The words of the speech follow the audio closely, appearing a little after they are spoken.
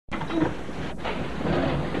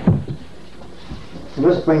So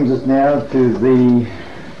this brings us now to the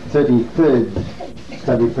 33rd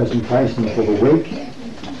study presentation for the week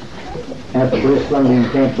at the West London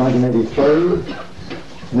Camp 1983.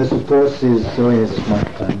 And this of course is,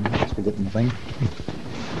 let's forget the thing.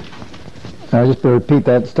 I'll just repeat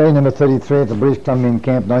that. Study number 33 at the British Columbian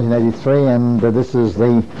Camp 1983, and this is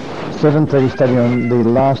the 7:30 study on the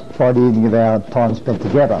last Friday evening of our time spent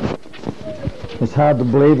together. It's hard to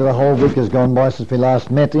believe that a whole week has gone by since we last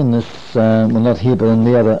met in this, well, not here but in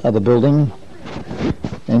the other building,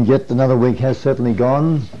 and yet another week has certainly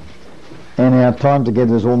gone, and our time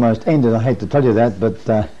together is almost ended. I hate to tell you that, but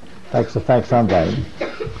facts are facts, aren't they?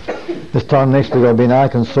 This time next week I'll be in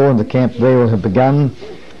Arkansas, and the camp there will have begun.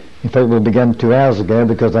 In fact, it will have begun 2 hours ago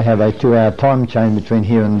because they have a 2-hour time change between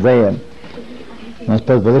here and there. And I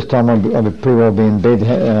suppose by this time I'll pretty well be in bed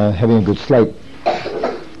having a good sleep.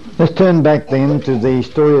 Let's turn back then to the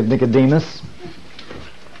story of Nicodemus,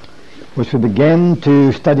 which we began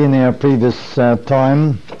to study in our previous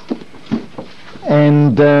time.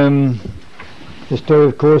 And the story,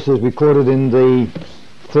 of course, is recorded in the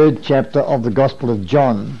 3rd chapter of the Gospel of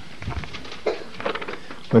John.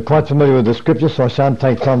 We're quite familiar with the scripture, so I shan't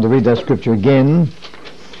take time to read that scripture again.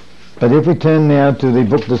 But if we turn now to the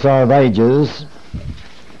book Desire of Ages,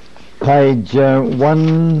 page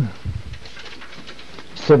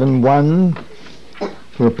 171,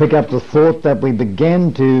 we'll pick up the thought that we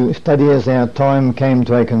began to study as our time came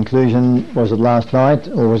to a conclusion. Was it last night,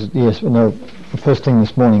 or was it, yes, no, the first thing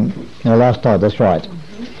this morning? No, last night, that's right.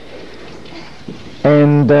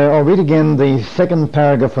 And I'll read again the second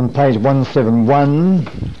paragraph from page 171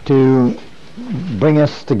 to bring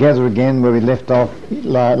us together again where we left off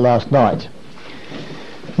last night.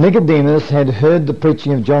 Nicodemus had heard the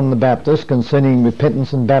preaching of John the Baptist concerning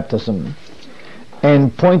repentance and baptism,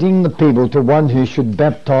 and pointing the people to one who should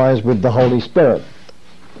baptize with the Holy Spirit.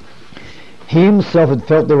 He himself had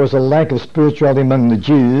felt there was a lack of spirituality among the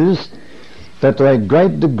Jews, that to a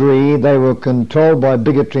great degree they were controlled by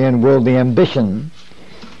bigotry and worldly ambition.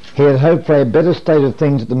 He had hoped for a better state of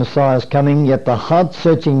things at the Messiah's coming, yet the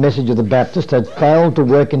heart-searching message of the Baptist had failed to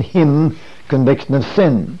work in him conviction of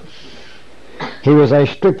sin. He was a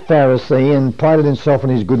strict Pharisee and prided himself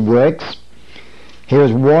on his good works. He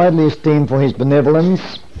was widely esteemed for his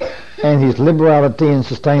benevolence and his liberality in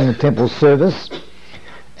sustaining the temple service,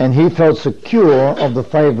 and he felt secure of the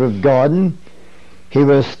favour of God. He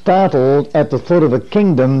was startled at the thought of a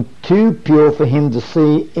kingdom too pure for him to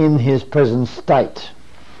see in his present state.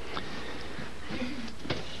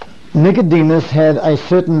 Nicodemus had a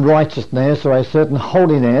certain righteousness or a certain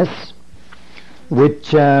holiness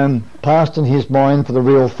which passed in his mind for the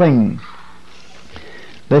real thing.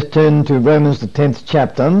 Let's turn to Romans the 10th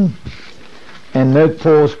chapter and note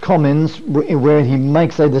Paul's comments where he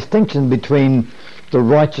makes a distinction between the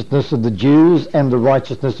righteousness of the Jews and the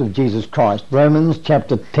righteousness of Jesus Christ. Romans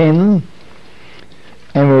chapter 10,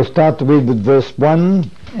 and we'll start to read with verse 1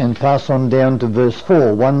 and pass on down to verse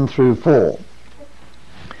 4, 1 through 4.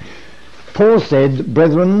 Paul said,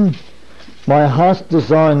 "Brethren, my heart's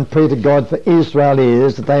desire and prayer to God for Israel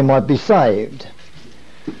is that they might be saved.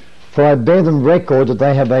 For I bear them record that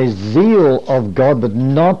they have a zeal of God, but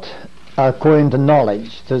not according to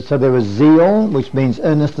knowledge." So there was zeal, which means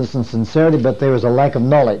earnestness and sincerity, but there was a lack of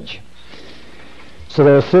knowledge. So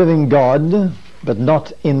they were serving God, but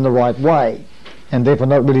not in the right way, and therefore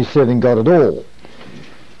not really serving God at all.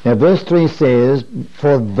 Now verse 3 says,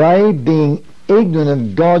 "For they, being ignorant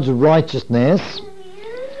of God's righteousness,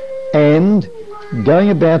 and going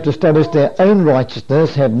about to establish their own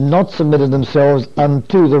righteousness, have not submitted themselves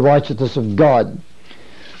unto the righteousness of God.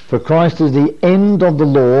 For Christ is the end of the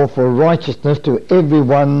law for righteousness to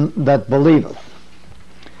everyone that believeth."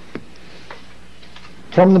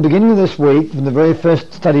 From the beginning of this week, from the very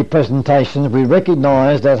first study presentations, we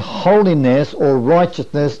recognize that holiness or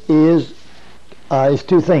righteousness is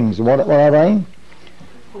two things. What are they?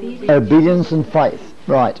 Obedience and faith.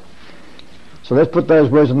 Right. So let's put those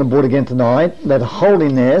words on the board again tonight. That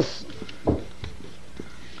holiness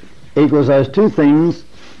equals those two things: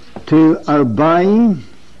 to obey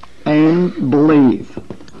and believe.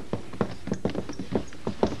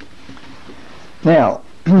 Now,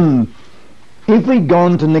 if we'd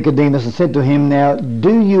gone to Nicodemus and said to him, "Now,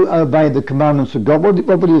 do you obey the commandments of God?"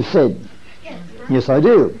 What would he have said? Yes, I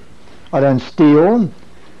do. I don't steal.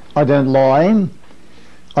 I don't lie.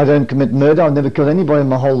 I don't commit murder. I've never killed anybody in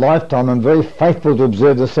my whole lifetime. I'm very faithful to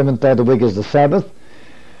observe the 7th day of the week as the Sabbath.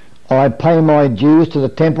 I pay my dues to the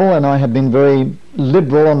temple, and I have been very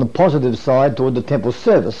liberal on the positive side toward the temple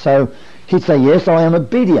service. So he'd say, yes, I am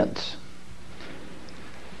obedient.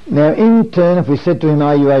 Now in turn, if we said to him,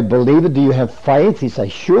 are you a believer? Do you have faith? He'd say,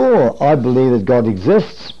 sure, I believe that God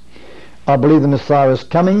exists. I believe the Messiah is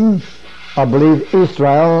coming. I believe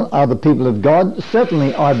Israel are the people of God.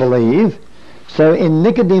 Certainly I believe. So in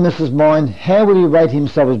Nicodemus's mind, how would he rate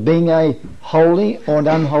himself as being a holy or an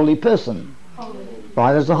unholy person? Holy.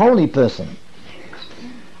 Right, as a holy person.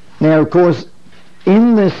 Now, of course,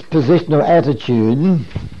 in this position of attitude,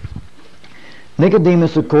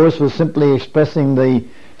 Nicodemus, of course, was simply expressing the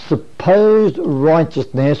supposed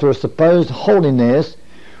righteousness or supposed holiness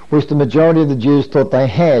which the majority of the Jews thought they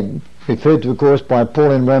had, referred to, of course, by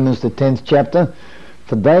Paul in Romans the 10th chapter.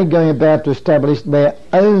 For they going about to establish their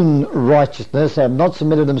own righteousness have not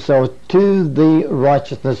submitted themselves to the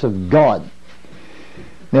righteousness of God.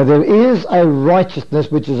 Now there is a righteousness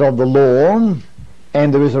which is of the law,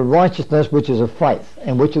 and there is a righteousness which is of faith.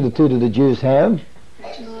 And which of the two do the Jews have?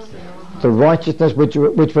 The righteousness which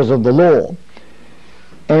was of the law.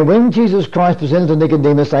 And when Jesus Christ presented to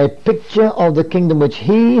Nicodemus a picture of the kingdom which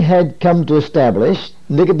he had come to establish,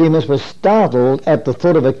 Nicodemus was startled at the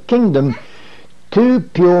thought of a kingdom too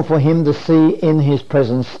pure for him to see in his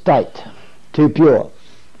present state. Too pure.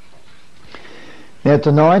 Now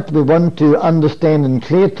tonight we want to understand in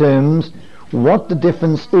clear terms what the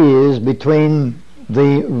difference is between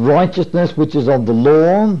the righteousness which is of the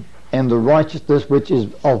law and the righteousness which is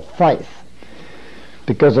of faith.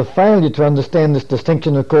 Because a failure to understand this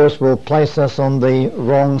distinction, of course, will place us on the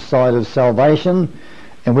wrong side of salvation,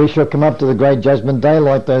 and we shall come up to the great judgment day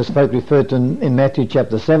like those folk referred to in Matthew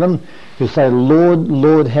chapter 7, who say, Lord,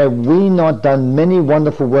 Lord, have we not done many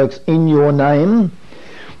wonderful works in your name?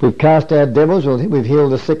 We've cast out devils, we've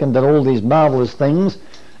healed the sick and done all these marvellous things.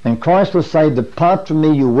 And Christ will say, depart from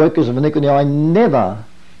me, you workers of iniquity, I never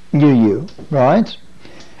knew you. Right?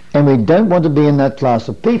 And we don't want to be in that class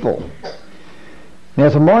of people. Now,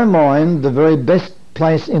 to my mind, the very best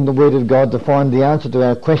place in the Word of God to find the answer to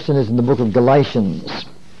our question is in the book of Galatians.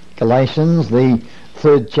 Galatians, the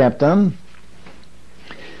 3rd chapter.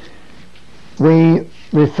 We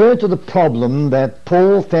refer to the problem that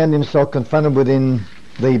Paul found himself confronted with in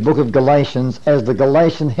the book of Galatians as the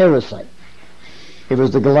Galatian heresy. It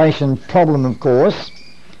was the Galatian problem, of course,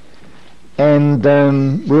 and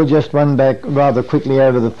we'll just run back rather quickly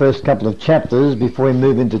over the first couple of chapters before we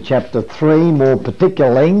move into chapter 3 more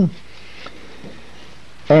particularly.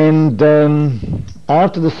 And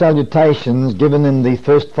after the salutations given in the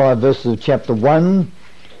first 5 verses of chapter 1,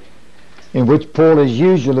 in which Paul, as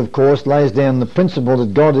usual, of course, lays down the principle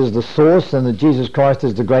that God is the source and that Jesus Christ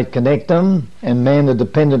is the great connector and man the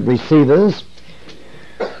dependent receivers,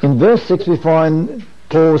 in verse 6 we find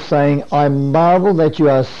Paul saying, I marvel that you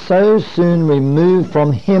are so soon removed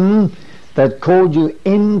from him that called you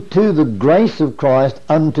into the grace of Christ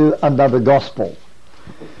unto another gospel.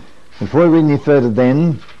 Before we read any further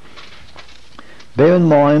then, bear in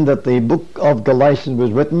mind that the book of Galatians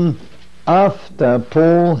was written after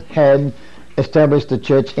Paul had established the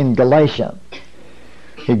church in Galatia.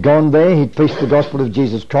 He'd gone there, he'd preached the gospel of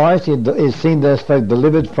Jesus Christ, he'd seen those folk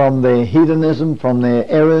delivered from their hedonism, from their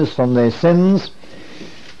errors, from their sins.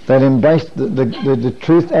 They'd embraced the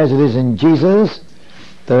truth as it is in Jesus.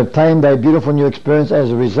 They obtained a beautiful new experience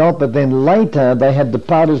as a result, but then later they had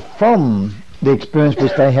departed from the experience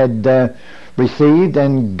which they had received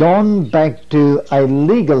and gone back to a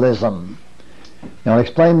legalism. Now I'll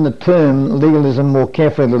explain the term legalism more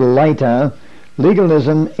carefully a little later.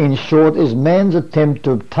 Legalism, in short, is man's attempt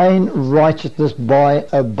to obtain righteousness by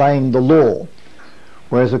obeying the law.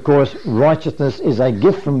 Whereas, of course, righteousness is a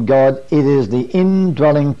gift from God. It is the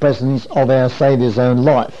indwelling presence of our Saviour's own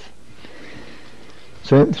life.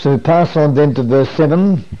 So we pass on then to verse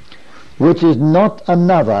 7, which is not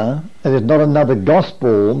another, it is not another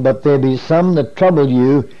gospel, but there be some that trouble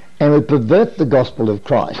you and would pervert the gospel of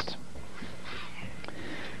Christ.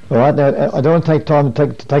 All right, now I don't want to take time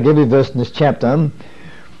to take every verse in this chapter.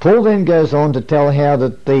 Paul then goes on to tell how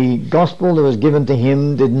that the gospel that was given to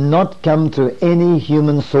him did not come through any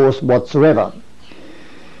human source whatsoever.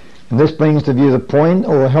 And this brings to view the point,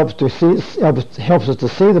 or helps us to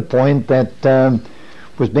see the point that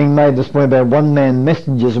was being made this morning about one-man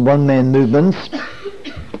messengers and one-man movements.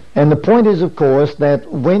 And the point is, of course,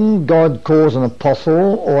 that when God calls an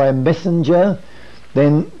apostle or a messenger,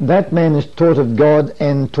 then that man is taught of God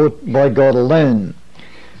and taught by God alone.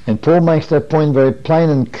 And Paul makes that point very plain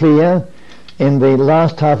and clear in the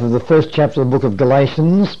last half of the first chapter of the book of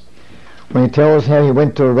Galatians, when he tells how he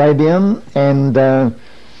went to Arabia and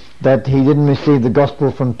that he didn't receive the gospel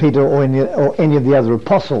from Peter or any of the other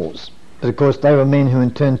apostles. But of course they were men who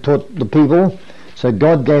in turn taught the people, so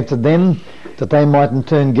God gave to them that they might in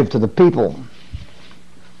turn give to the people.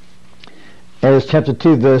 as chapter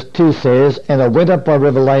 2 verse 2 says, and I went up by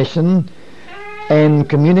revelation and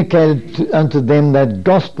communicated unto them that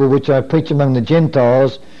gospel which I preach among the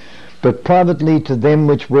Gentiles, but privately to them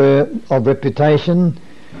which were of reputation,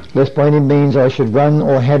 lest by any means I should run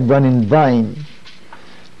or had run in vain.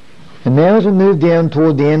 And now as we move down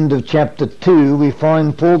toward the end of chapter 2, we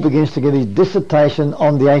find Paul begins to give his dissertation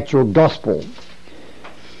on the actual gospel.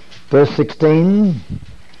 Verse 16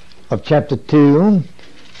 of chapter 2,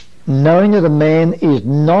 knowing that a man is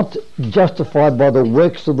not justified by the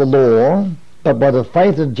works of the law, but by the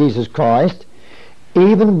faith of Jesus Christ,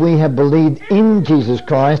 even we have believed in Jesus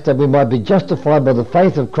Christ, that we might be justified by the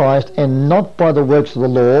faith of Christ, and not by the works of the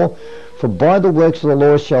law, for by the works of the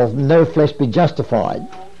law shall no flesh be justified.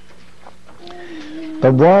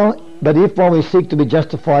 But if while we seek to be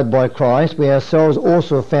justified by Christ, we ourselves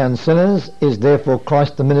also are found sinners, is therefore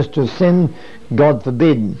Christ the minister of sin? God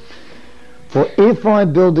forbid. For if I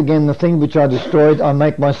build again the thing which I destroyed, I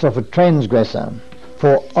make myself a transgressor.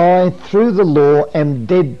 For I through the law am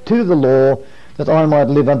dead to the law, that I might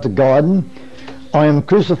live unto God. I am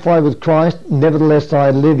crucified with Christ, nevertheless I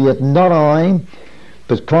live, yet not I,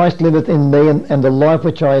 but Christ liveth in me, and the life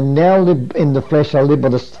which I now live in the flesh I live by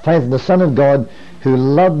the faith of the Son of God, who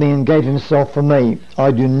loved me and gave himself for me.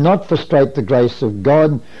 I do not frustrate the grace of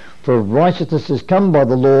God, for if righteousness is come by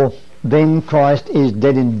the law, then Christ is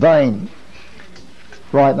dead in vain.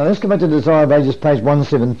 Right, now let's go back to Desire of Ages, page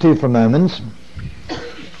 172 for a moment.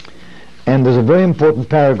 And there's a very important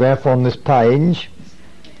paragraph on this page.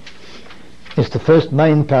 It's the first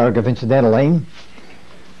main paragraph, incidentally.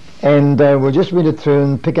 And we'll just read it through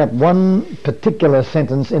and pick up one particular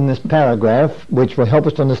sentence in this paragraph, which will help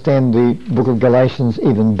us to understand the book of Galatians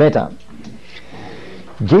even better.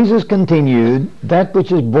 Jesus continued, that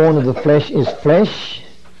which is born of the flesh is flesh,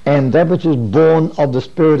 and that which is born of the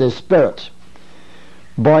Spirit is spirit.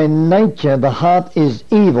 By nature the heart is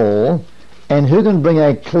evil, and who can bring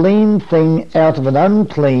a clean thing out of an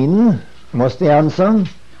unclean? What's the answer?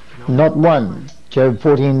 Not one. Job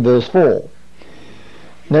 14 verse 4.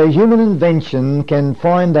 No human invention can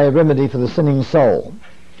find a remedy for the sinning soul.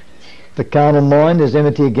 The carnal mind is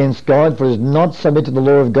enmity against God, for it is not subject to the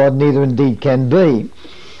law of God, neither indeed can be.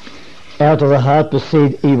 Out of the heart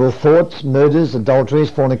proceed evil thoughts, murders, adulteries,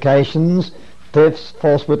 fornications, thefts,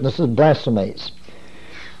 false witnesses, blasphemies.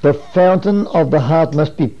 The fountain of the heart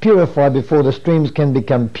must be purified before the streams can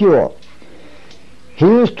become pure. He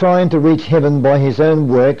who is trying to reach heaven by his own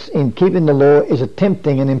works in keeping the law is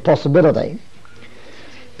attempting an impossibility.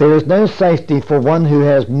 There is no safety for one who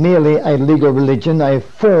has merely a legal religion, a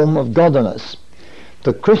form of godliness.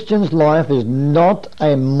 The Christian's life is not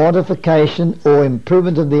a modification or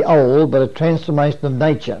improvement of the old, but a transformation of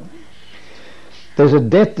nature. There's a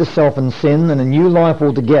death to self and sin and a new life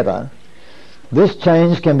altogether. This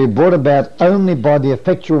change can be brought about only by the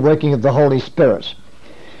effectual working of the Holy Spirit.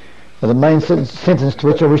 Now, the main sentence to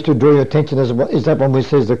which I wish to draw your attention is that one which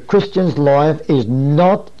says the Christian's life is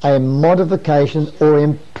not a modification or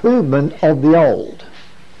improvement of the old.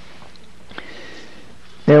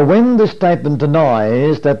 Now, when this statement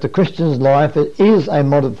denies that the Christian's life is a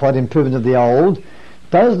modified improvement of the old,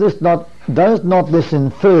 does not this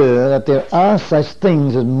infer that there are such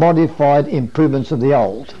things as modified improvements of the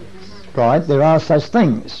old? Right, there are such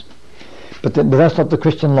things, but that's not the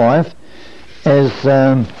Christian life, as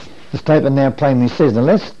the statement now plainly says. Now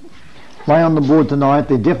let's lay on the board tonight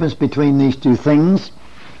the difference between these two things,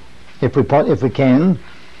 if we can.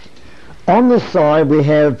 On this side we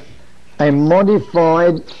have a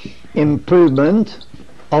modified improvement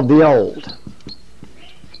of the old.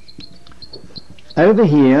 Over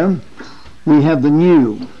here we have the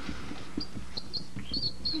new.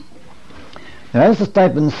 Now, as the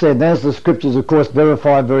statement said, as the scriptures of course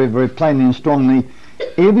verify very, very plainly and strongly,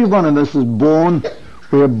 every one of us is born,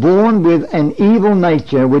 we are born with an evil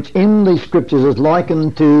nature which in the scriptures is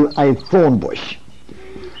likened to a thorn bush.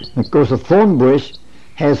 And of course a thorn bush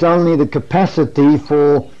has only the capacity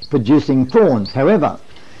for producing thorns. However,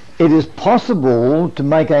 it is possible to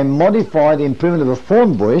make a modified improvement of a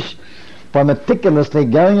thorn bush by meticulously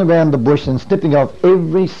going around the bush and snipping off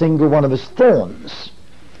every single one of its thorns.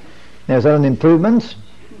 Now, is that an improvement?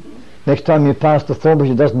 Next time you pass the thorn bush,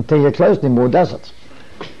 it doesn't tear your clothes anymore, does it?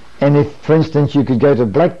 And if, for instance, you could go to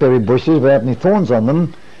blackberry bushes without any thorns on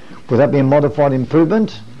them, would that be a modified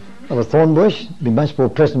improvement of a thorn bush? It'd be much more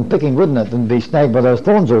pleasant picking, wouldn't it, than be snagged by those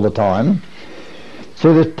thorns all the time. So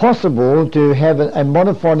it is possible to have a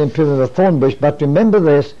modified improvement of a thorn bush, but remember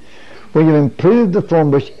this, when you improve the thorn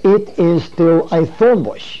bush, it is still a thorn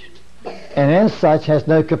bush, and as such has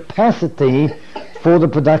no capacity for the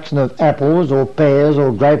production of apples or pears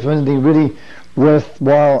or grapes or anything really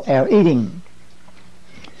worthwhile our eating.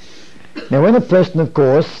 Now when a person, of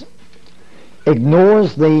course,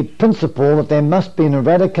 ignores the principle that there must be an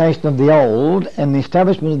eradication of the old and the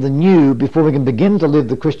establishment of the new before we can begin to live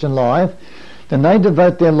the Christian life, then they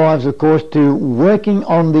devote their lives, of course, to working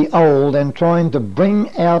on the old and trying to bring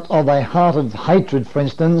out of a heart of hatred, for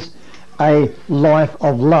instance, a life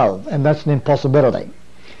of love, and that's an impossibility.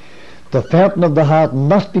 The fountain of the heart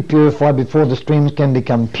must be purified before the streams can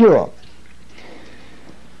become pure.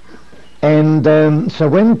 And so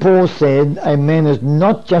when Paul said a man is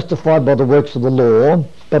not justified by the works of the law,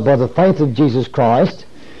 but by the faith of Jesus Christ,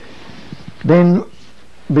 then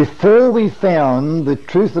before we found the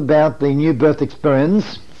truth about the new birth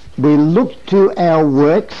experience, we looked to our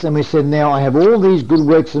works and we said, now I have all these good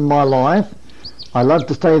works in my life. I love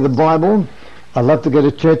to study the Bible. I love to go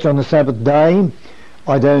to church on the Sabbath day.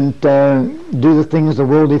 I don't do the things the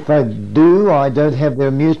worldly folk do. I don't have their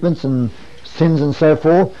amusements and sins and so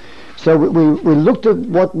forth. So we looked at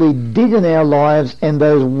what we did in our lives, and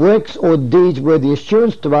those works or deeds were the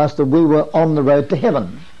assurance to us that we were on the road to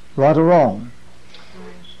heaven, right or wrong.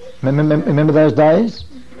 Remember those days?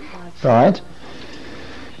 Right.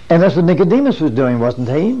 And that's what Nicodemus was doing, wasn't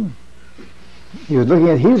he? He was looking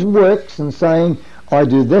at his works and saying, I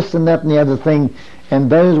do this and that and the other thing, and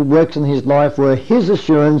those works in his life were his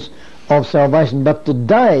assurance of salvation. But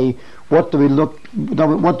today, what do we look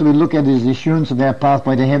at as the assurance of our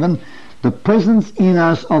pathway to heaven? The presence in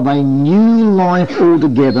us of a new life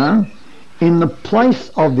altogether in the place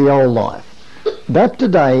of the old life. That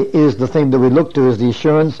today is the thing that we look to as the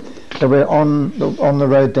assurance that we're on the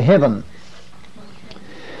road to heaven.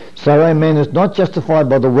 So a man is not justified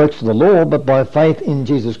by the works of the law, but by faith in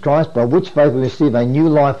Jesus Christ, by which faith we receive a new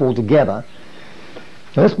life altogether.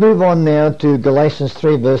 So let's move on now to Galatians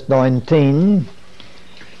 3 verse 19.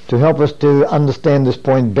 To help us to understand this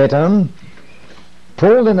point better,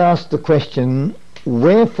 Paul then asks the question,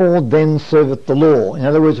 wherefore then serveth the law? In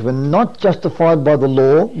other words, we're not justified by the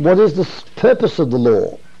law. What is the purpose of the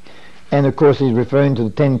law? And of course he's referring to the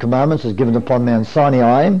 10 Commandments as given upon Mount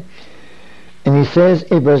Sinai. And he says,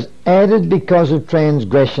 it was added because of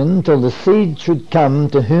transgression till the seed should come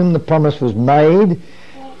to whom the promise was made,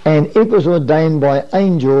 and it was ordained by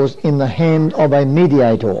angels in the hand of a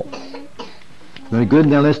mediator. Very good.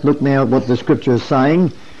 Now let's look now at what the scripture is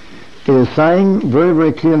saying. It is saying very,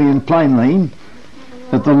 very clearly and plainly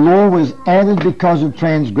that the law was added because of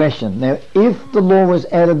transgression. Now, if the law was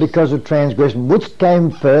added because of transgression, which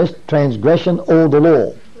came first, transgression or the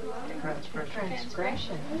law?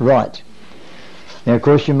 Transgression. Right. Now, of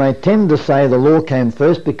course, you may tend to say the law came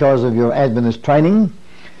first because of your Adventist training,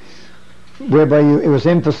 whereby it was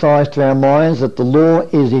emphasized to our minds that the law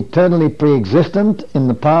is eternally pre-existent in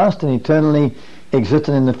the past and eternally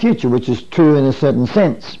existent in the future, which is true in a certain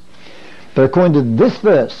sense. But according to this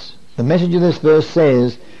verse, the message of this verse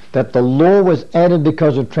says that the law was added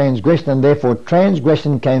because of transgression, and therefore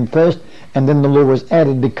transgression came first, and then the law was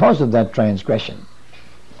added because of that transgression.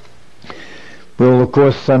 We'll of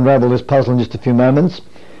course unravel this puzzle in just a few moments.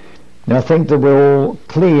 Now I think that we're all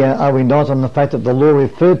clear, are we not, on the fact that the law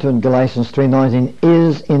referred to in Galatians 3:19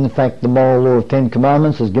 is in fact the moral law of 10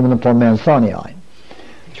 Commandments as given upon Mount Sinai.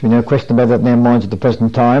 There should be no question about that in our minds at the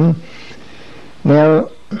present time. Now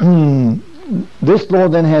this law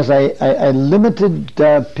then has a limited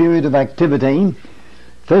period of activity.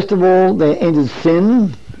 First of all, there entered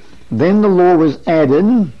sin, then the law was added,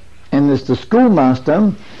 and there's the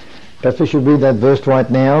schoolmaster. Perhaps we should read that verse right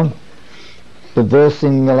now. The verse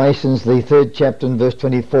in Galatians, the 3rd chapter and verse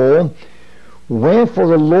 24. Wherefore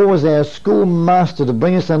the law was our schoolmaster to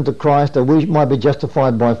bring us unto Christ, that we might be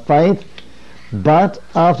justified by faith. But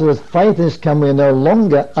after that faith is come, we are no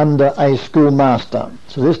longer under a schoolmaster.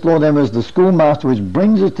 So this law then was the schoolmaster which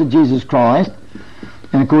brings us to Jesus Christ.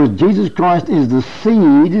 And of course Jesus Christ is the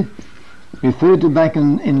seed referred to back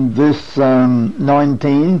in verse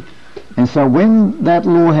 19. And so when that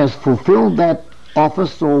law has fulfilled that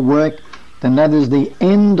office or work, then that is the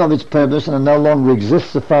end of its purpose, and it no longer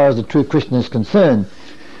exists as far as the true Christian is concerned.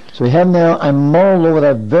 So we have now a moral law with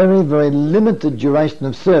a very, very limited duration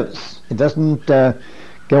of service. It doesn't go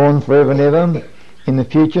on forever and ever in the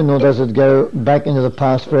future, nor does it go back into the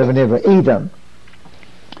past forever and ever either.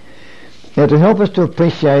 Now, to help us to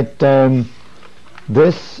appreciate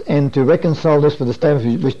this and to reconcile this with the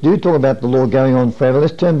statements which do talk about the law going on forever,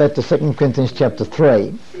 let's turn back to 2 Corinthians chapter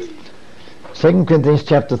 3. 2 Corinthians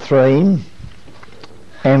chapter 3,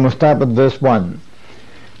 and we'll start with verse 1.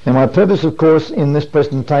 Now my purpose, of course, in this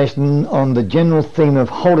presentation on the general theme of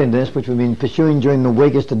holiness, which we've been pursuing during the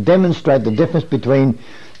week, is to demonstrate the difference between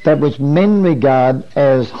that which men regard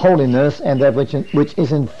as holiness and that which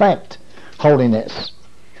is in fact holiness.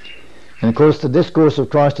 And of course the discourse of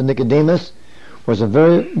Christ to Nicodemus was a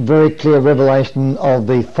very, very clear revelation of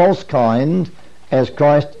the false kind, as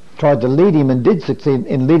Christ tried to lead him and did succeed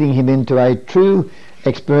in leading him into a true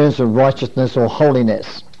experience of righteousness or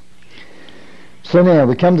holiness. So now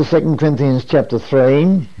we come to 2 Corinthians chapter 3,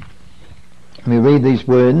 and we read these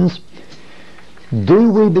words.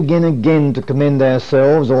 Do we begin again to commend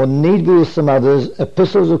ourselves, or need we, as some others,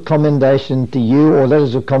 epistles of commendation to you, or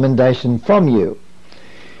letters of commendation from you?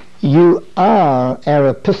 You are our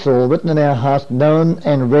epistle, written in our hearts, known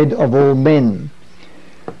and read of all men.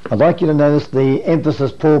 I'd like you to notice the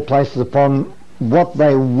emphasis Paul places upon what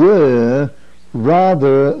they were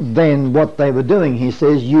rather than what they were doing. He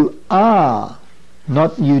says you are,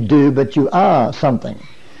 not you do, but you are something.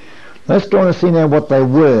 Let's go on and see now what they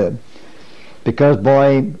were, because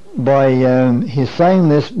by his saying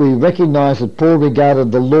this, we recognize that Paul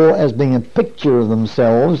regarded the law as being a picture of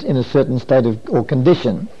themselves in a certain state of or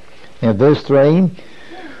condition. Now verse 3,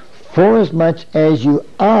 forasmuch as you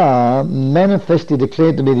are manifestly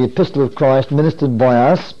declared to be the epistle of Christ, ministered by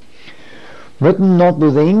us, written not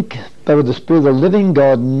with ink, but with the Spirit of the living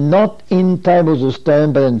God, not in tables of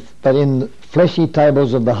stone, but in fleshy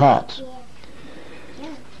tables of the heart.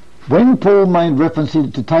 When Paul made reference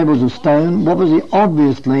to tables of stone, what was he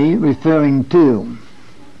obviously referring to?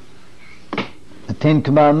 The Ten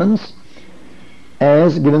Commandments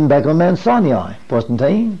as given back on Mount Sinai, wasn't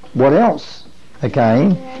he? What else? Okay.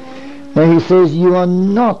 Now he says you are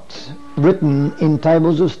not written in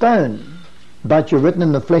tables of stone, but you're written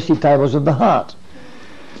in the fleshy tables of the heart.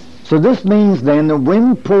 So this means then that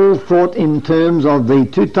when Paul thought in terms of the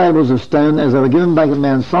two tables of stone as they were given back at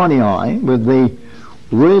Mount Sinai, with the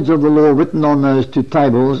words of the law written on those two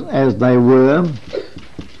tables as they were,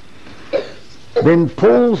 then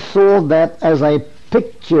Paul saw that as a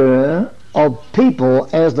picture of people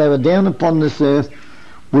as they were down upon this earth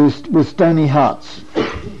with stony hearts.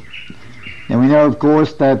 And we know, of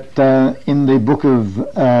course, that in the book of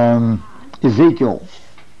Ezekiel,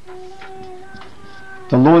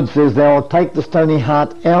 the Lord says, thou wilt take the stony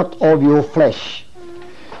heart out of your flesh.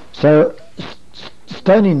 So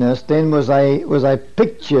stoniness then was a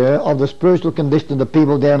picture of the spiritual condition of the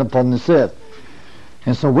people down upon this earth.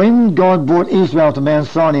 And so when God brought Israel to Mount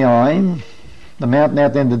Sinai, the mountain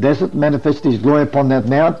out there in the desert, manifested his glory upon that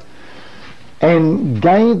mount, and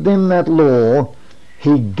gave them that law,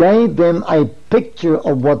 he gave them a picture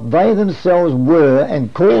of what they themselves were,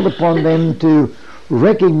 and called upon them to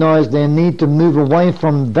recognize their need to move away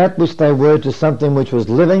from that which they were to something which was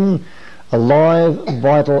living, alive,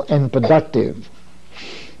 vital and productive.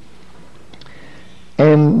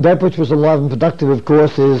 And that which was alive and productive, of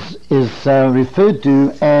course, is referred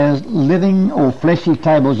to as living or fleshy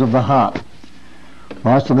tables of the heart.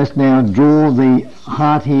 Right, so let's now draw the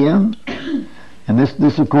heart here, and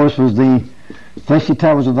this of course was the fleshy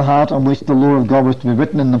tables of the heart on which the law of God was to be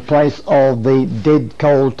written in the place of the dead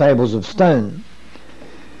cold tables of stone.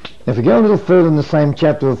 If we go a little further in the same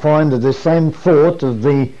chapter, we'll find that the same thought of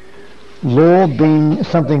the law being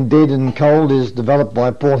something dead and cold is developed by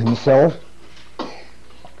Paul himself.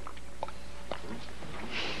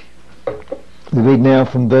 We read now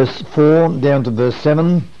from verse 4 down to verse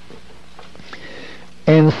 7.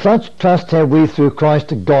 And such trust have we through Christ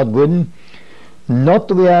to Godward, not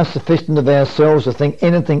that we are sufficient of ourselves to think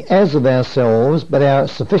anything as of ourselves, but our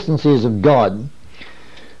sufficiency is of God,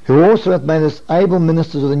 who also hath made us able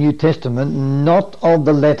ministers of the New Testament, not of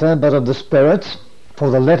the letter, but of the Spirit. For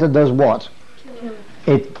the letter does what?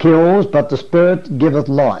 It kills, but the Spirit giveth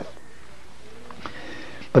life.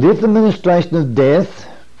 But if the ministration of death,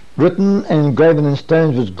 written and engraven in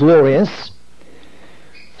stones, was glorious,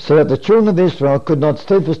 so that the children of Israel could not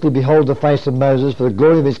steadfastly behold the face of Moses for the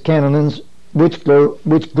glory of his countenance, which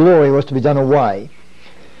glory was to be done away.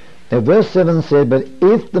 Now verse 7 said, but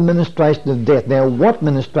if the ministration of death, now what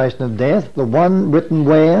ministration of death? The one written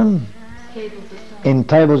where? In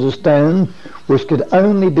tables of stone, which could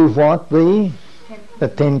only do what? The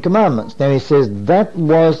Ten Commandments. Now he says that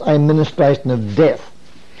was a ministration of death,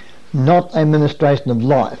 not a ministration of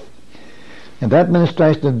life. And that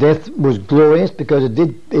ministration of death was glorious because it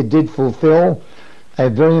did fulfill a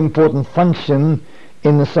very important function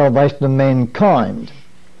in the salvation of mankind.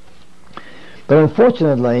 But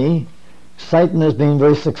unfortunately, Satan has been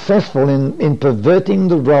very successful in perverting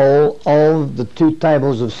the role of the two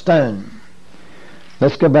tables of stone.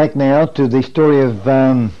 Let's go back now to the story of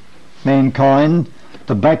mankind,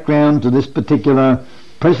 the background to this particular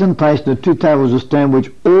presentation of two tables of stone,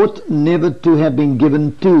 which ought never to have been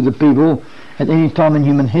given to the people at any time in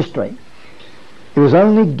human history. It was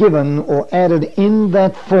only given or added in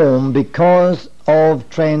that form because of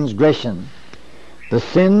transgression. The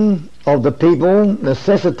sin of the people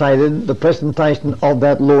necessitated the presentation of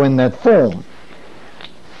that law in that form.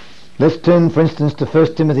 Let's turn, for instance, to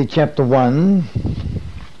 1 Timothy chapter 1,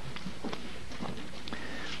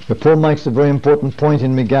 where Paul makes a very important point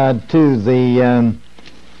in regard to the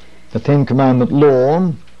Ten Commandment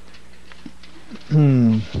law,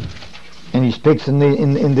 and he speaks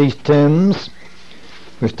in these terms.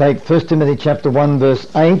 Let's take 1 Timothy chapter 1, verse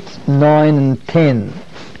 8, 9 and 10,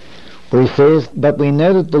 where he says, "But we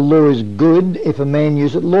know that the law is good if a man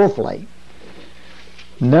use it lawfully,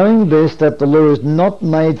 knowing this, that the law is not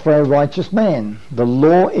made for a righteous man." The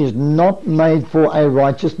law is not made for a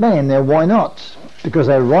righteous man. Now, why not? Because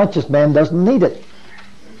a righteous man doesn't need it.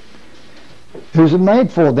 Who's it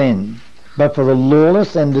made for then? But for the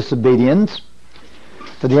lawless and disobedient,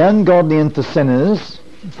 for the ungodly and for sinners,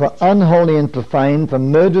 for unholy and profane, for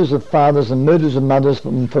murderers of fathers and murderers of mothers,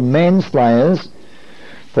 for manslayers,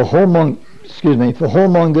 for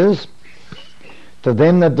whoremongers, for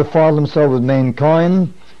them that defile themselves with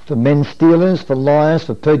mankind, for men stealers, for liars,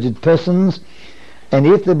 for perjured persons, and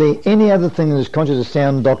if there be any other thing that is contrary to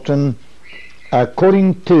sound doctrine,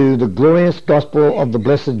 according to the glorious gospel of the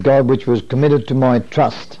blessed God, which was committed to my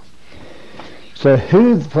trust. So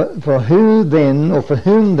for whom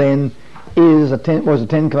then was the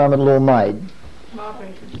Ten Commandment law made?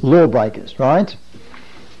 Lawbreakers, right?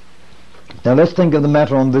 Now let's think of the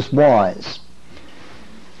matter on this wise.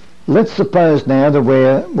 Let's suppose now that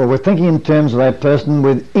we're thinking in terms of a person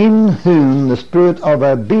within whom the spirit of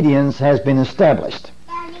obedience has been established.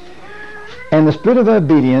 And the spirit of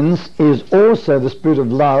obedience is also the spirit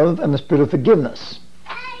of love and the spirit of forgiveness.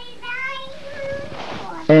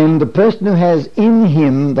 And the person who has in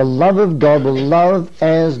him the love of God will love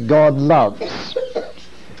as God loves.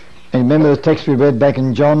 And remember the text we read back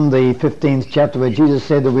in John, the 15th chapter, where Jesus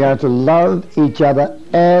said that we are to love each other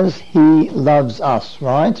as he loves us,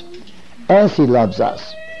 right? As he loves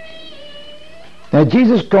us. Now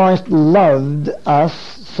Jesus Christ loved us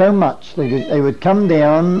so much that he would come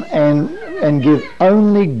down and give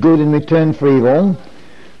only good in return for evil,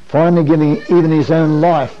 finally giving even his own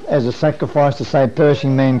life as a sacrifice to save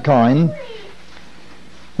perishing mankind.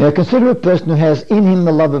 Now consider a person who has in him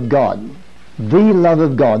the love of God,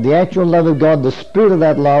 the actual love of God, the spirit of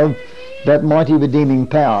that love, that mighty redeeming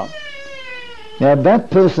power. Now that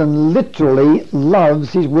person literally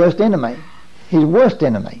loves his worst enemy.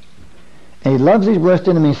 And he loves his worst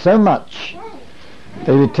enemy so much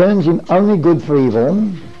that he returns him only good for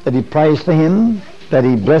evil, that he prays for him, that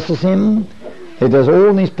he blesses him, he does all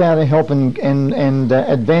in his power to help and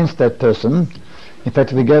advance that person. In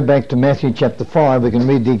fact, if we go back to Matthew chapter 5, we can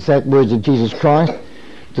read the exact words of Jesus Christ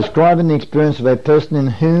describing the experience of a person in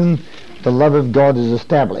whom the love of God is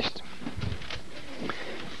established.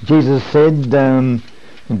 Jesus said in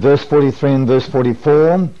verse 43 and verse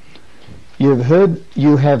 44,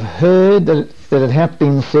 You have heard that it hath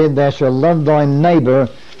been said, Thou shalt love thy neighbour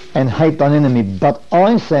and hate thine enemy. But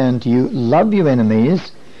I say unto you, love your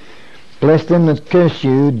enemies, bless them that curse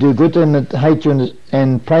you, do good to them that hate you,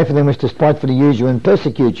 and pray for them which despitefully use you and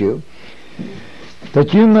persecute you,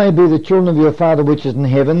 that you may be the children of your Father which is in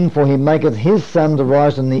heaven, for he maketh his sun to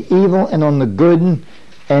rise on the evil and on the good,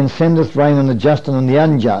 and sendeth rain on the just and on the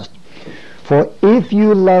unjust. For if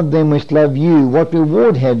you love them which love you, what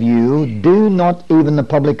reward have you? Do not even the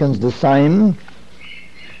publicans the same?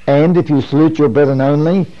 And if you salute your brethren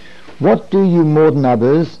only, what do you more than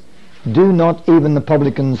others? Do not even the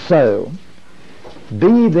publicans so?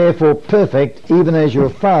 Be therefore perfect, even as your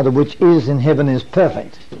Father which is in heaven is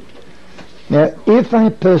perfect. Now, if a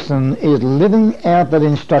person is living out that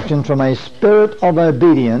instruction from a spirit of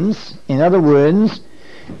obedience, in other words,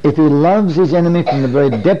 if he loves his enemy from the very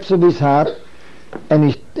depths of his heart, and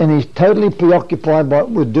he's totally preoccupied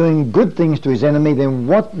with doing good things to his enemy, then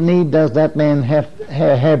what need does that man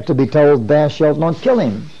have to be told, thou shalt not kill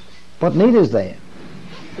him? What need is there?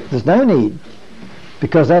 There's no need,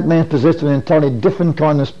 because that man's possessed with an entirely different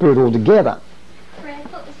kind of spirit altogether. Fred,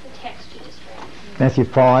 what was the text you just read? Matthew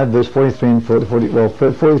 5, verse 43 and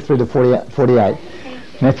 43 to 48.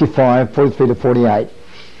 Matthew 5, 43 to 48.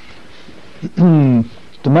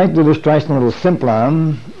 To make the illustration a little simpler,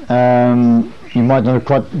 you might not have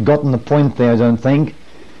quite gotten the point there, I don't think.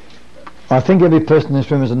 I think every person in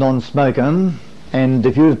this room is a non-smoker, and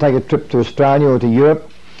if you were to take a trip to Australia or to Europe,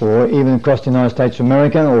 or even across the United States of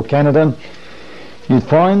America or Canada, you'd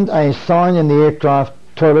find a sign in the aircraft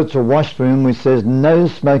toilets or washroom which says no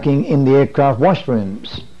smoking in the aircraft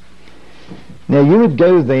washrooms. Now you would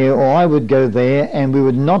go there, or I would go there, and we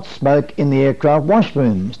would not smoke in the aircraft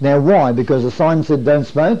washrooms. Now why? Because the sign said don't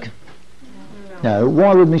smoke? No.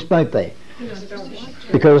 Why wouldn't we smoke there?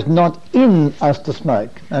 because it's not in us to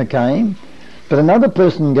smoke, okay? But another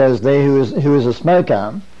person goes there who is a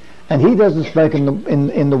smoker, and he doesn't smoke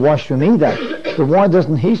in the washroom either. So why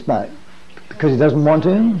doesn't he smoke? Because he doesn't want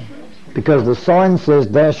to? Because the sign says,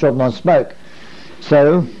 thou shalt not smoke.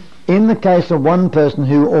 So, in the case of one person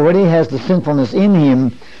who already has the sinfulness in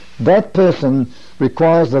him, that person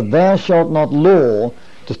requires the thou shalt not law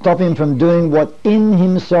to stop him from doing what in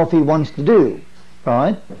himself he wants to do,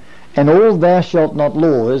 right? And all thou shalt not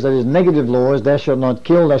laws, that is negative laws, thou shalt not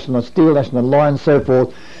kill, thou shalt not steal, thou shalt not lie, and so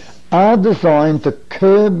forth, are designed to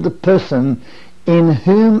curb the person in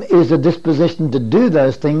whom is a disposition to do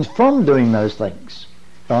those things from doing those things,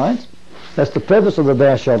 right? That's the purpose of the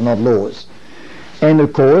thou shalt not laws. And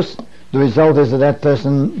of course, the result is that that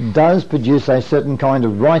person does produce a certain kind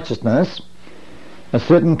of righteousness, a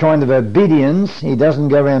certain kind of obedience. He doesn't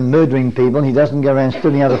go around murdering people, he doesn't go around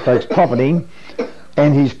stealing other folks' property,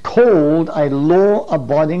 and he's called a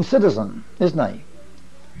law-abiding citizen, isn't he?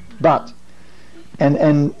 But,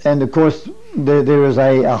 and of course, there is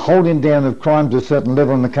a holding down of crime to a certain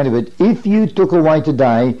level in the country, but if you took away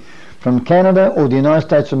today from Canada or the United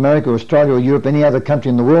States of America or Australia or Europe, any other country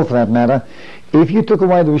in the world for that matter, if you took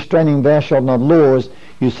away the restraining thou shalt not laws,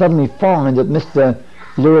 you suddenly find that Mr.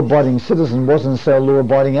 law-abiding citizen wasn't so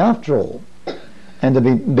law-abiding after all. And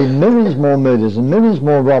there'd be millions more murders and millions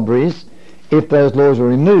more robberies if those laws were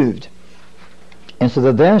removed. And so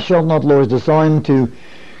the thou shalt not law is designed to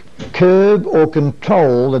curb or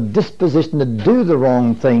control the disposition to do the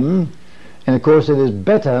wrong thing, and of course it is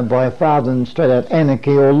better by far than straight out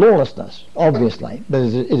anarchy or lawlessness, obviously, but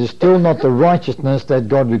it is still not the righteousness that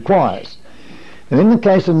God requires. And in the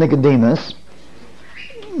case of Nicodemus,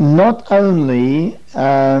 not only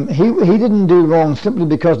he didn't do wrong simply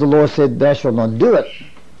because the law said thou shalt not do it.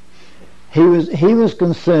 He was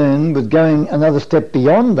concerned with going another step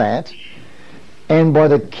beyond that, and by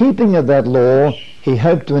the keeping of that law he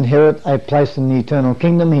hoped to inherit a place in the eternal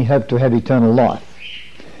kingdom. He hoped to have eternal life.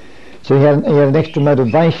 So he had an extra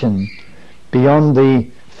motivation. Beyond the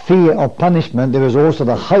fear of punishment, there was also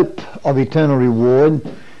the hope of eternal reward.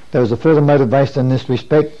 There was a further motivation in this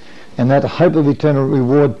respect, and that hope of eternal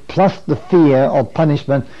reward plus the fear of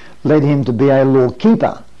punishment led him to be a law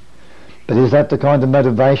keeper. But is that the kind of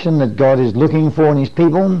motivation that God is looking for in his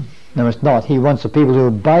people? No, it's not. He wants the people to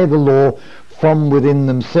obey the law from within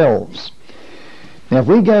themselves. Now if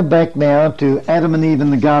we go back now to Adam and Eve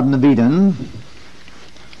in the Garden of Eden,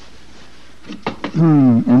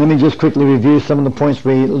 and let me just quickly review some of the points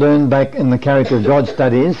we learned back in the Character of God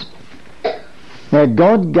studies. Now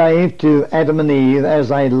God gave to Adam and Eve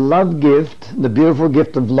as a love gift the beautiful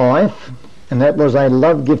gift of life, and that was a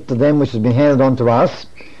love gift to them which has been handed on to us.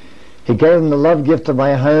 He gave them the love gift of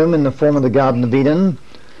a home in the form of the Garden of Eden.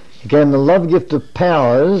 He gave them the love gift of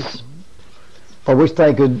powers by which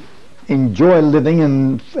they could enjoy living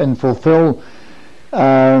and fulfill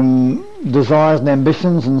desires and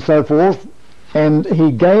ambitions and so forth. And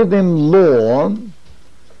he gave them law.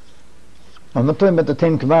 I'm not talking about the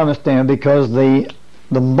Ten Commandments now, because the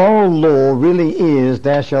moral law really is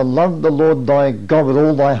thou shalt love the Lord thy God with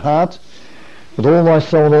all thy heart, with all thy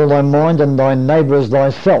soul, all thy mind, and thy neighbour as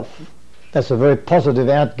thyself. That's a very positive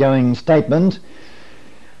outgoing statement,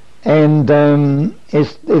 and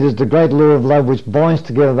it is the great law of love which binds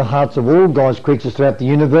together the hearts of all God's creatures throughout the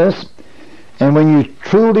universe. And when you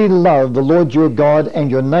truly love the Lord your God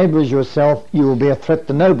and your neighbour as yourself, you will be a threat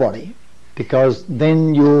to nobody, because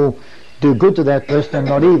then you'll do good to that person and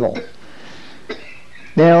not evil.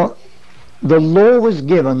 Now, the law was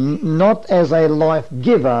given not as a life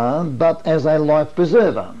giver, but as a life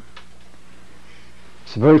preserver.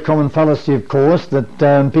 It's a very common fallacy, of course,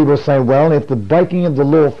 that people say, well, if the breaking of the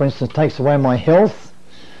law, for instance, takes away my health,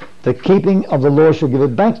 the keeping of the law should give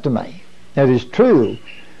it back to me. Now, it is true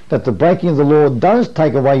that the breaking of the law does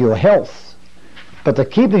take away your health, but the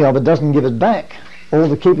keeping of it doesn't give it back. All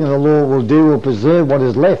the keeping of the law will do will preserve what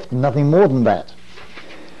is left, and nothing more than that.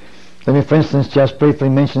 Let me, for instance, just briefly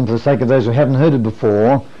mention, for the sake of those who haven't heard it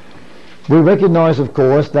before, we recognise, of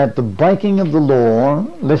course, that the breaking of the law,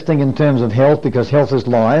 let's think in terms of health, because health is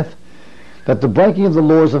life, that the breaking of the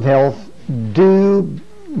laws of health do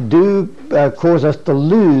cause us to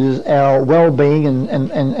lose our well-being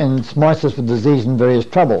and smites us with disease and various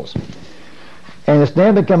troubles. And it's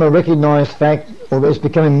now become a recognised fact, or it's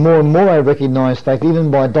becoming more and more a recognised fact, even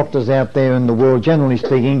by doctors out there in the world generally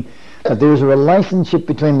speaking, that there is a relationship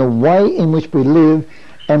between the way in which we live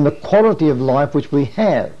and the quality of life which we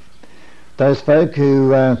have. Those folk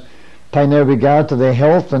who pay no regard to their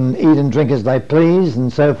health and eat and drink as they please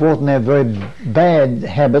and so forth, and have very bad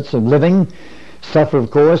habits of living, suffer, of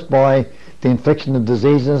course, by the infection of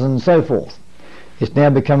diseases and so forth. It's now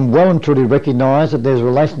become well and truly recognised that there's a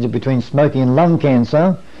relationship between smoking and lung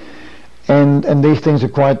cancer, and these things are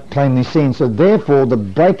quite plainly seen. So therefore the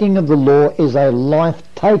breaking of the law is a life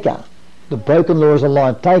taker. The broken law is a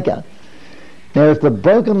life taker. Now if the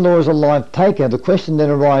broken law is a life taker, the question then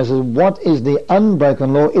arises, what is the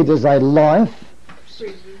unbroken law? It is a life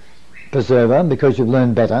preserver, because you've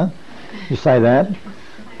learned better. You say that.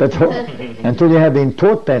 But until you have been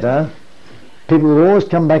taught better, people will always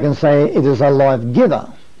come back and say it is a life giver.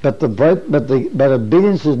 But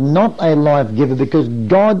obedience is not a life giver, because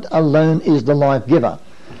God alone is the life giver.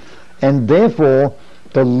 And therefore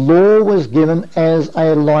the law was given as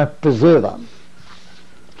a life preserver.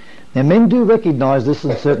 Now men do recognise this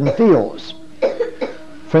in certain fields.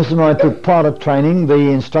 For instance, when I took pilot training, the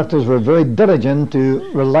instructors were very diligent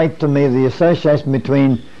to relate to me the association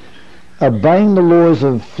between obeying the laws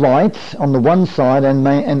of flight on the one side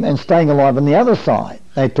and staying alive on the other side.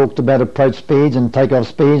 They talked about approach speeds and takeoff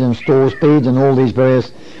speeds and stall speeds and all these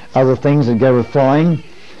various other things that go with flying.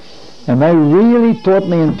 And they really taught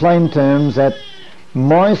me in plain terms that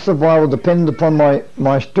my survival depended upon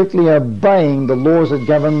my strictly obeying the laws that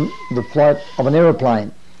govern the flight of an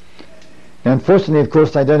aeroplane. Now, unfortunately, of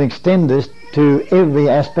course, they don't extend this to every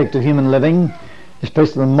aspect of human living,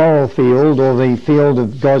 especially the moral field or the field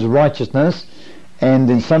of God's righteousness. And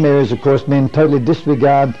in some areas, of course, men totally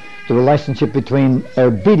disregard the relationship between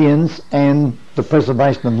obedience and the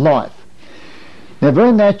preservation of life. Now,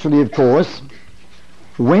 very naturally, of course,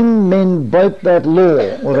 when men broke that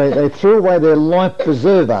law, or they threw away their life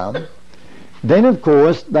preserver, then, of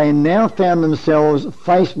course, they now found themselves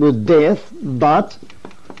faced with death, but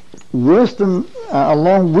worse than,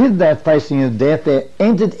 along with that facing of death, there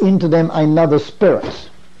entered into them another spirit.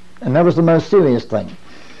 And that was the most serious thing.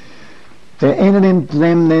 There entered into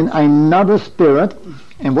them then another spirit,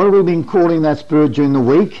 and what have we been calling that spirit during the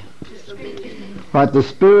week? Right, the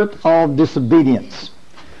spirit of disobedience.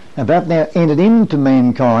 And that now entered into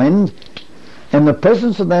mankind, and the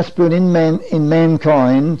presence of that spirit in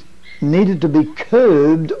mankind needed to be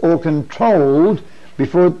curbed or controlled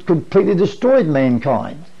before it completely destroyed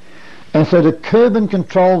mankind. And so to curb and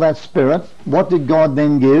control that spirit, what did God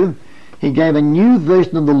then give? He gave a new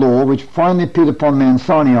version of the law, which finally appeared upon Mount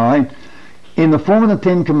Sinai in the form of the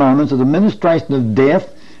Ten Commandments, of administration of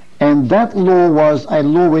death. And that law was a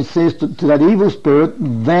law which says to that evil spirit,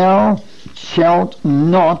 thou shalt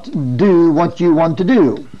not do what you want to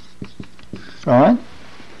do. Right?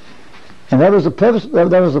 And that was the purpose.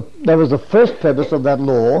 That was the first purpose of that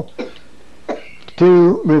law,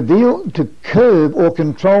 to reveal, to curb or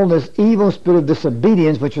control this evil spirit of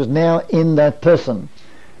disobedience which was now in that person.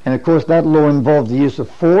 And of course that law involved the use of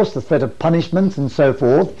force, the threat of punishments and so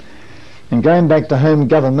forth. And going back to home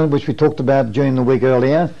government, which we talked about during the week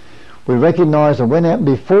earlier, we recognise that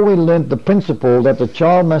before we learnt the principle that the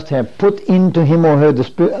child must have put into him or her the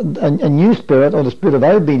spirit, a new spirit, or the spirit of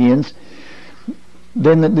obedience,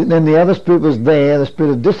 then the other spirit was there, the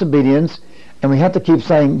spirit of disobedience. And we have to keep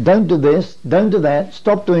saying, don't do this, don't do that,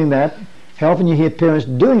 stop doing that. How often you hear parents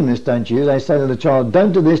doing this, don't you? They say to the child,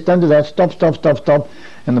 don't do this, don't do that, stop, stop, stop, stop.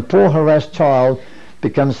 And the poor harassed child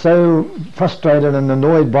becomes so frustrated and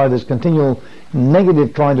annoyed by this continual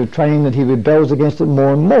negative kind of training that he rebels against it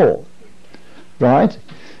more and more. Right?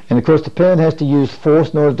 And of course the parent has to use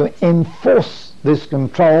force in order to enforce this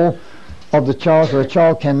control of the child, so the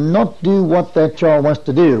child cannot do what that child wants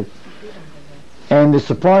to do. And it's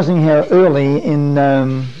surprising how early in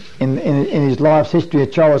his life's history a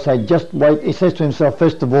child will say, just wait. He says to himself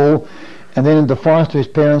first of all, and then in defiance to his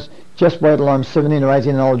parents, just wait till I'm 17 or 18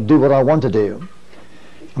 and I'll do what I want to do.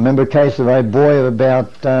 I remember a case of a boy of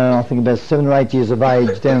about, I think about 7 or 8 years of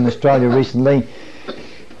age down in Australia recently.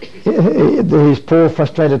 His poor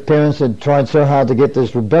frustrated parents had tried so hard to get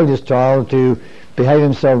this rebellious child to behave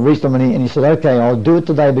himself reasonably, and he said, okay, I'll do it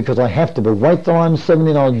today because I have to, but wait till I'm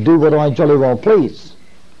 17, I'll do what I jolly well please.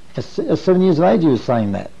 At 7 years of age he was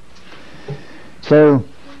saying that. So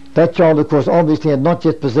that child, of course, obviously had not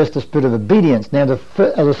yet possessed the spirit of obedience. Now,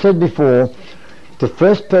 as I said before, the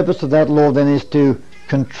first purpose of that law then is to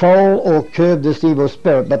control or curb this evil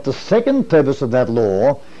spirit, but the second purpose of that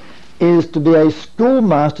law is to be a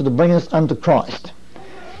schoolmaster to bring us unto Christ.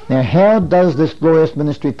 Now, how does this glorious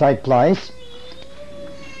ministry take place?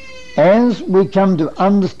 As we come to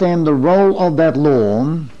understand the role of that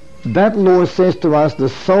law says to us, the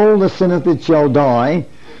soul that sinneth it shall die,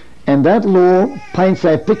 and that law paints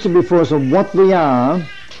a picture before us of what we are,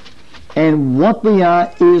 and what we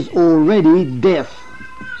are is already death,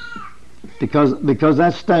 because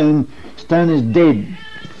that stone is dead.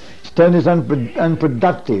 Stone is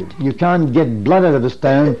unproductive. You can't get blood out of a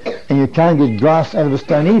stone and you can't get grass out of a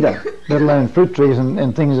stone either, let alone fruit trees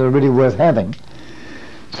and things that are really worth having.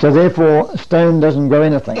 So therefore, stone doesn't grow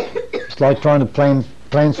anything. It's like trying to plant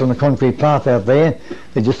plants on the concrete path out there.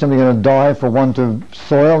 They're just simply going to die for want of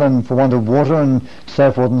soil and for want of water and so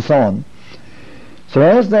forth and so on. So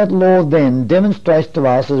as that law then demonstrates to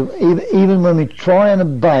us, even when we try and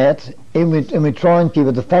obey it, and we try and keep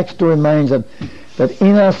it, the fact still remains that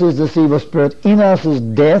in us is this evil spirit, in us is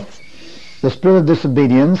death, the spirit of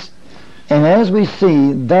disobedience, and as we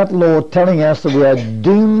see that law telling us that we are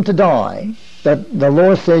doomed to die, that the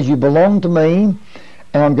law says you belong to me,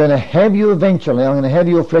 and I'm going to have you eventually, I'm going to have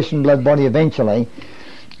your flesh and blood body eventually,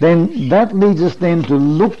 then that leads us then to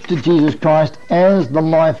look to Jesus Christ as the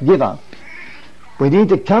life giver. We need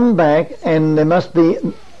to come back, and there must be,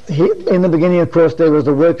 in the beginning of course there was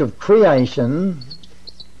the work of creation,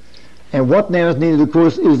 and what now is needed of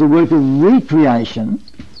course is the work of recreation.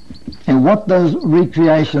 And what does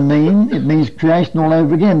recreation mean? It means creation all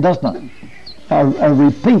over again, doesn't it? A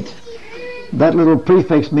repeat. That little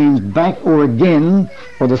prefix means back or again,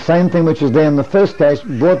 or the same thing which was there in the first case,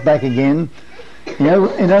 brought back again. In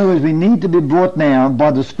other words, we need to be brought now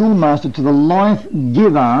by the schoolmaster to the life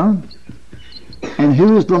giver. And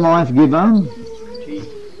who is the life giver?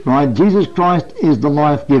 Right, Jesus Christ is the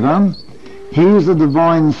life giver. He is the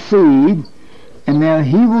divine seed, and now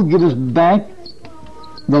he will give us back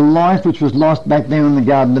the life which was lost back there in the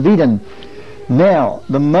Garden of Eden. Now,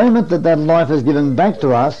 the moment that life is given back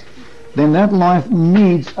to us, then that life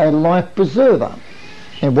needs a life preserver.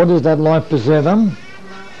 And what is that life preserver?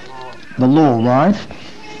 The law, right?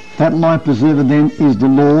 That life preserver then is the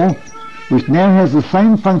law, which now has the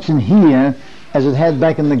same function here as it had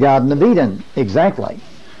back in the Garden of Eden. Exactly.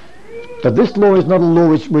 But this law is not a law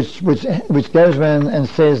which goes around and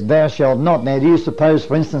says, thou shalt not. Now, do you suppose,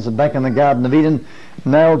 for instance, that back in the Garden of Eden,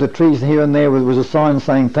 nailed to trees here and there was a sign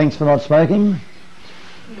saying, thanks for not smoking?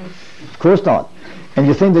 Of course not. And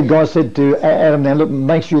you think that God said to Adam, now look,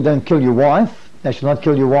 make sure you don't kill your wife. Thou shalt not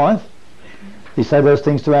kill your wife. Did he say those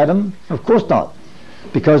things to Adam? Of course not.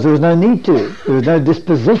 Because there was no need to. There was no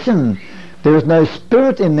disposition. There was no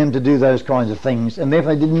spirit in them to do those kinds of things, and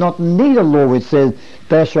therefore they did not need a law which said,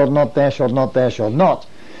 thou shalt not, thou shalt not, thou shalt not.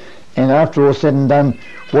 And after all said and done,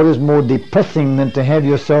 what is more depressing than to have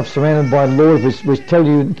yourself surrounded by laws which tell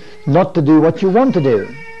you not to do what you want to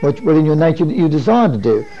do, what in your nature you desire to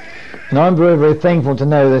do? And I'm very, very thankful to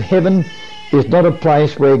know that heaven is not a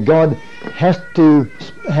place where God has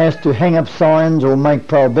to hang up signs or make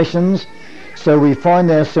prohibitions, so we find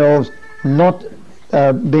ourselves not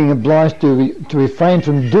being obliged to refrain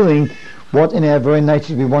from doing what in our very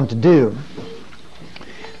nature we want to do.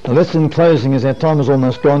 Now let's, in closing, as our time is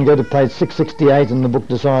almost gone, go to page 668 in the book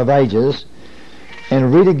Desire of Ages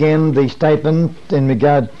and read again the statement in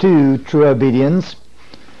regard to true obedience.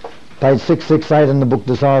 Page 668 in the book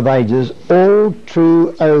Desire of Ages. All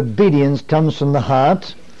true obedience comes from the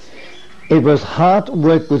heart. It was heart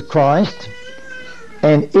work with Christ.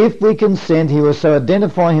 And if we consent, he will so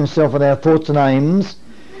identify himself with our thoughts and aims,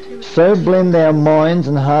 so blend our minds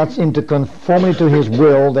and hearts into conformity to his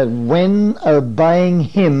will, that when obeying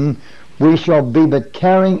him, we shall be but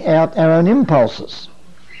carrying out our own impulses.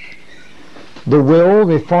 The will,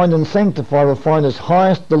 refined and sanctified, will find its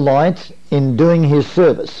highest delight in doing his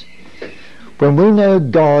service. When we know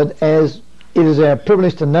God as it is our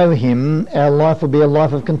privilege to know him, our life will be a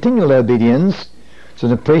life of continual obedience. So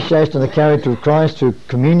an appreciation of the character of Christ through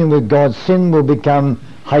communion with God, sin will become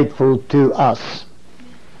hateful to us.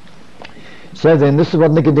 So then, this is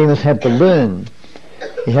what Nicodemus had to learn.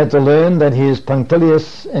 He had to learn that his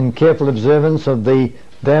punctilious and careful observance of the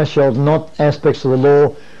thou shalt not aspects of the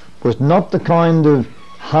law was not the kind of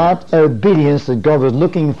heart obedience that God was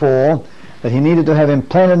looking for, that he needed to have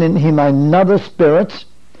implanted in him another spirit,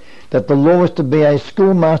 that the law was to be a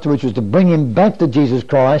schoolmaster which was to bring him back to Jesus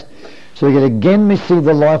Christ, so he could again receive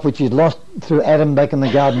the life which he's lost through Adam back in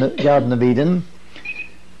the Garden of Eden,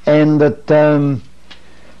 and that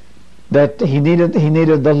he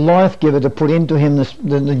needed the life giver to put into him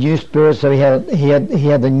the new spirit. So he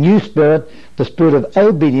had the new spirit, the spirit of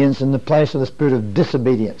obedience, in the place of the spirit of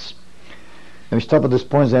disobedience. And we stop at this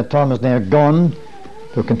point as our time is now gone.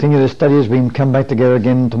 We'll continue the study as we come back together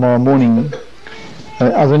again tomorrow morning.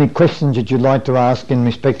 Are there any questions that you'd like to ask in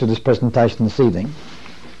respect to this presentation this evening?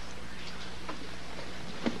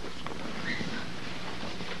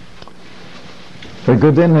 Very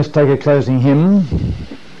good then, let's take a closing hymn.